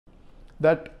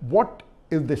that what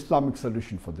is the Islamic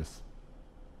solution for this?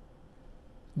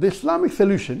 The Islamic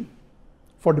solution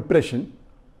for depression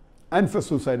and for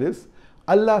suicide is,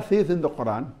 Allah says in the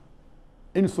Quran,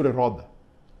 in Surah Ra'd,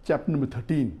 chapter number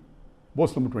 13,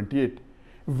 verse number 28,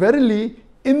 verily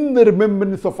in the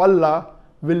remembrance of Allah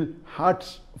will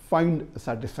hearts find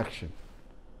satisfaction.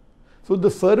 So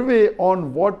the survey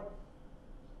on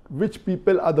which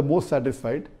people are the most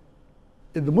satisfied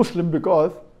is the Muslim,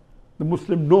 because the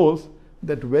Muslim knows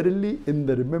that verily in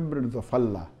the remembrance of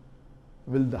Allah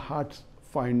will the hearts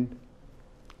find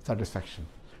satisfaction.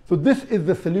 So this is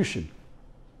the solution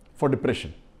for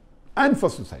depression and for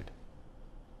suicide.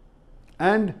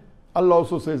 And Allah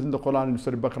also says in the Quran in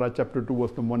Surah Baqarah chapter 2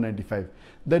 verse number 195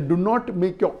 that do not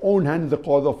make your own hands the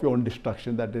cause of your own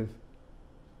destruction. That is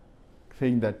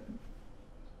saying that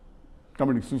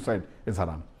committing suicide is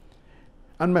haram.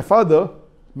 And my father,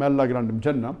 may Allah grant him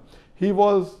Jannah, he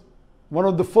was one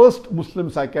of the first Muslim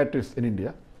psychiatrists in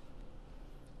India,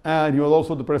 and he was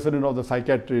also the president of the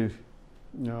Psychiatry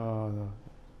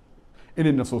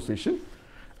Indian Association.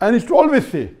 And he used to always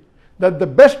say that the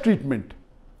best treatment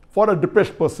for a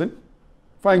depressed person,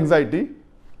 for anxiety,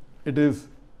 it is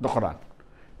the Quran.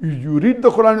 You read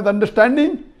the Quran with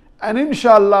understanding, and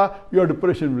inshallah your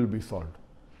depression will be solved.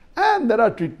 And there are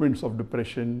treatments of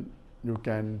depression. You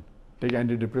can take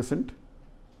antidepressant.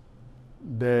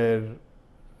 There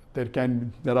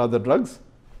are other drugs.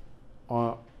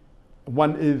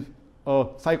 One is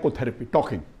psychotherapy,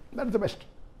 talking. That's the best.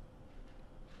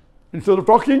 Instead of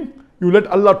talking, you let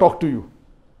Allah talk to you.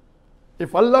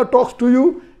 If Allah talks to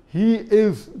you, He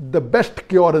is the best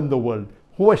cure in the world.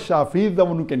 Huwa Shafi, He is the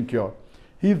one who can cure.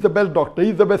 He is the best doctor, He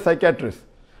is the best psychiatrist.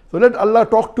 So let Allah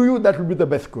talk to you, that will be the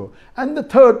best cure. And the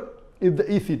third is the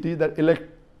ECT, that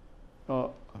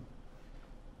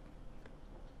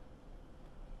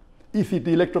ECT,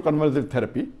 electroconvulsive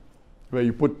therapy, where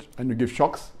you put and you give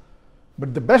shocks.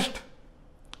 But the best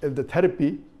is the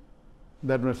therapy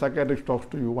that when a psychiatrist talks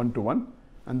to you one-to-one,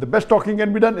 and the best talking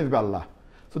can be done is by Allah.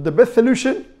 So the best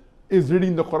solution is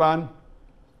reading the Quran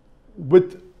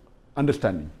with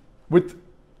understanding, with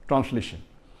translation.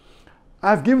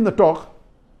 I have given the talk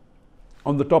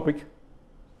on the topic,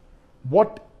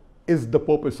 what is the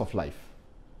purpose of life?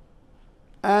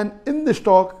 And in this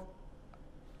talk,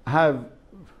 I have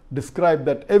described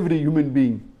that every human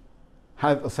being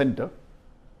has a center.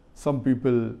 Some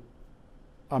people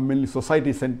are mainly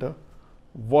society center.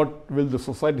 What will the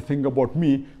society think about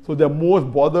me? So they are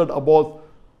most bothered about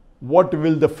what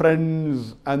will the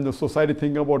friends and the society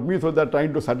think about me, so they are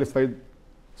trying to satisfy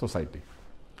society.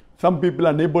 Some people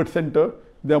are neighbor centered.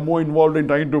 They are more involved in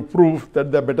trying to prove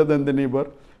that they are better than the neighbor.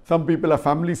 Some people are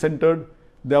family centered.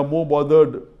 They are more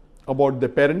bothered about their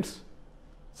parents.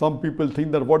 Some people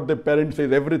think that what their parents say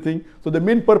is everything. So the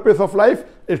main purpose of life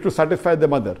is to satisfy the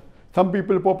mother. Some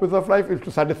people's purpose of life is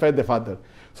to satisfy their father.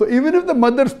 So even if the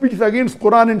mother speaks against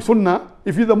Quran and Sunnah,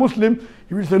 if he is a Muslim,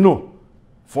 he will say no.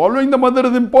 Following the mother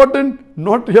is important,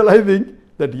 not realizing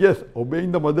that yes,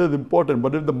 obeying the mother is important.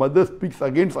 But if the mother speaks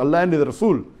against Allah and His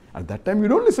Rasul, at that time you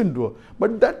don't listen to her.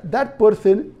 But that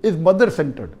person is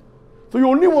mother-centered. So you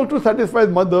only want to satisfy his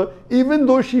mother even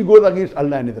though she goes against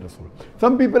Allah and His Rasul.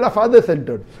 Some people are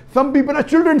father-centered. Some people are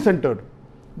children-centered.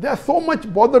 They are so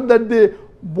much bothered that they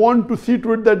want to see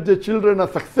to it that their children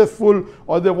are successful,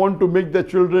 or they want to make their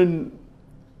children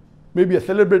maybe a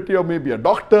celebrity or maybe a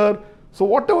doctor. So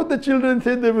whatever the children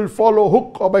say, they will follow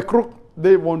hook or by crook.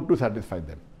 They want to satisfy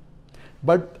them.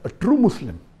 But a true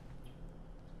Muslim,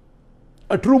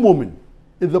 a true mu'min,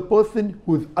 is a person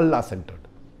who is Allah-centered.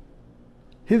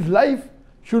 His life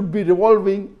should be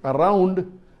revolving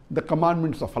around the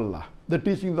commandments of Allah, the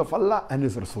teachings of Allah and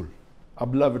His Rasul, our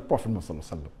beloved Prophet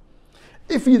Muhammad.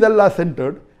 If he is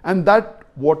Allah-centered, and that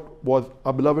what was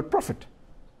our beloved Prophet,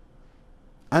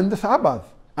 and the Sahabas,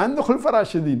 and the Khulafa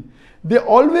Rashidin, they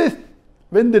always,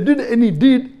 when they did any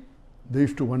deed, they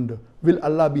used to wonder, will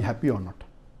Allah be happy or not?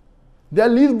 They are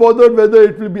least bothered whether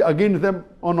it will be against them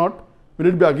or not, will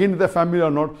it be against their family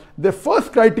or not. Their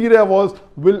first criteria was,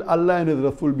 will Allah and His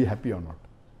Rasul be happy or not?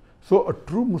 So a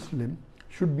true Muslim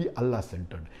should be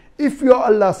Allah-centered. If you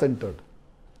are Allah-centered,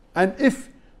 and if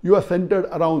you are centered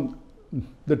around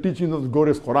the teachings of the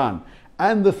glorious Quran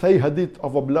and the Sahih Hadith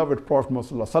of our beloved Prophet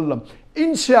Muhammad,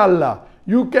 inshallah,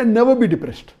 you can never be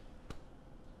depressed.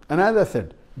 And as I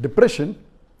said, depression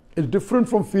is different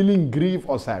from feeling grief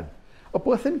or sad. A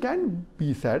person can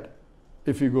be sad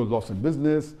if he goes lost in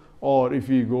business, or if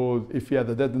he has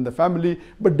a death in the family.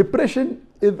 But depression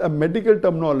is a medical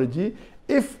terminology.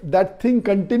 If that thing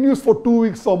continues for 2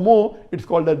 weeks or more, it's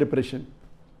called a depression.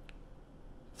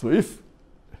 So if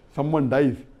someone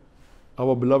dies,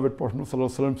 our beloved Prophet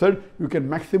ﷺ said, you can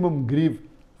maximum grieve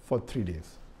for 3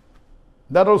 days.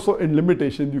 That also in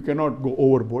limitation, you cannot go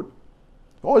overboard.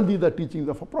 All these are teachings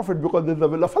of a Prophet because this is the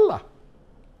will of Allah.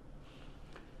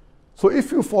 So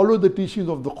if you follow the teachings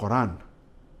of the Quran,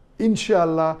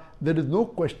 inshallah, there is no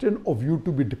question of you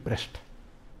to be depressed.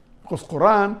 Because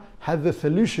Quran has a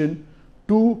solution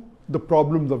to the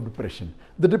problems of depression.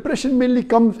 The depression mainly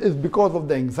comes is because of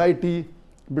the anxiety,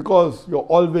 because you're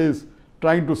always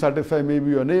trying to satisfy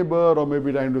maybe your neighbor or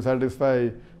maybe trying to satisfy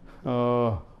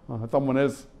someone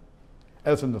else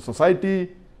in the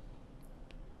society.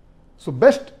 So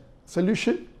best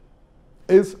solution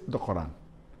is the Quran.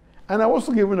 And I've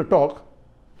also given a talk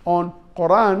on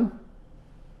Quran,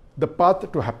 the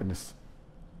path to happiness.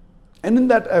 And in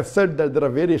that I've said that there are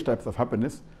various types of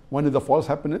happiness. One is the false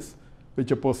happiness,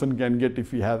 which a person can get if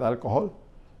he has alcohol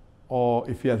or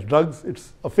if he has drugs.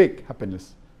 It's a fake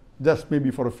happiness, just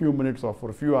maybe for a few minutes or for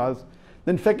a few hours.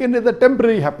 Then second is the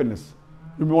temporary happiness.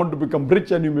 You may want to become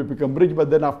rich and you may become rich,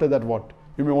 but then after that what?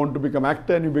 You may want to become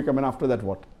actor and you become an after that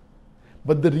what?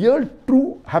 But the real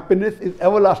true happiness is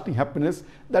everlasting happiness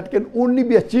that can only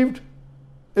be achieved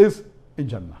is in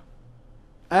Jannah.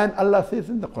 And Allah says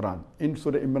in the Quran, in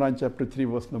Surah Imran chapter 3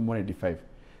 verse number 185,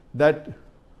 that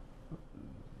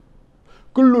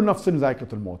Kullu nafsin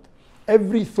zaikatul maut.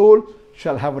 Every soul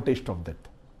shall have a taste of death.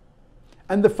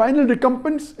 And the final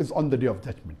recompense is on the day of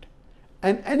judgment.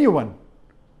 And anyone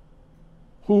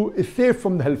who is saved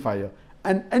from the hellfire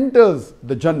and enters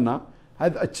the Jannah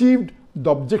has achieved the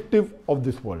objective of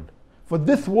this world. For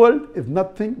this world is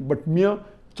nothing but mere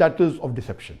chattels of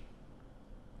deception.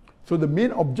 So the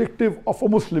main objective of a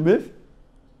Muslim is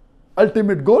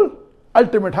ultimate goal,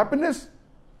 ultimate happiness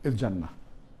is Jannah.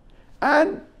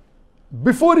 And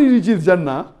before he reaches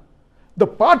Jannah, the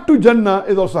path to Jannah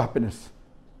is also happiness.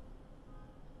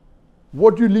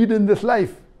 What you lead in this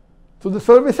life. So the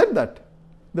survey said that.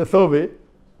 The survey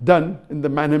done in the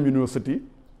Mannheim University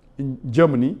in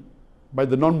Germany by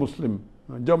the non-Muslim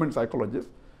German psychologist,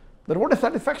 that what is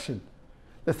satisfaction?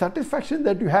 The satisfaction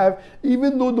that you have,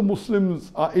 even though the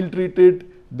Muslims are ill-treated,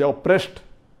 they are oppressed,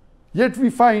 yet we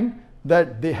find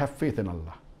that they have faith in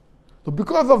Allah. So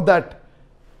because of that,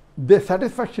 their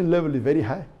satisfaction level is very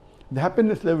high, the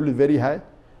happiness level is very high,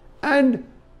 and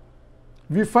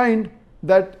we find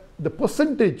that the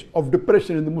percentage of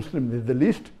depression in the Muslims is the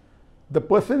least, the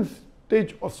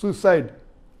percentage of suicide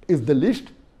is the least,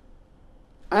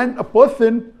 and a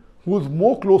person who is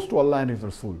more close to Allah and His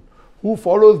Rasul, who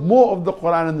follows more of the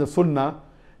Quran and the Sunnah,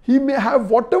 he may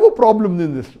have whatever problems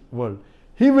in this world,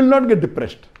 he will not get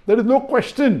depressed. There is no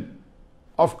question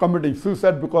of committing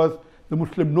suicide because the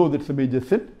Muslim knows it's a major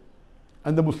sin,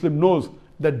 and the Muslim knows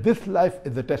that this life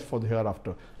is a test for the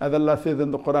hereafter. As Allah says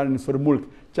in the Quran in Surah Mulk,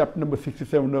 chapter number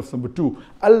 67, verse number 2,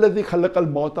 Alladhi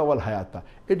khalaqal mawta wal hayata.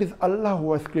 It is Allah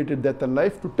who has created death and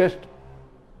life to test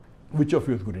which of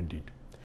you is good indeed.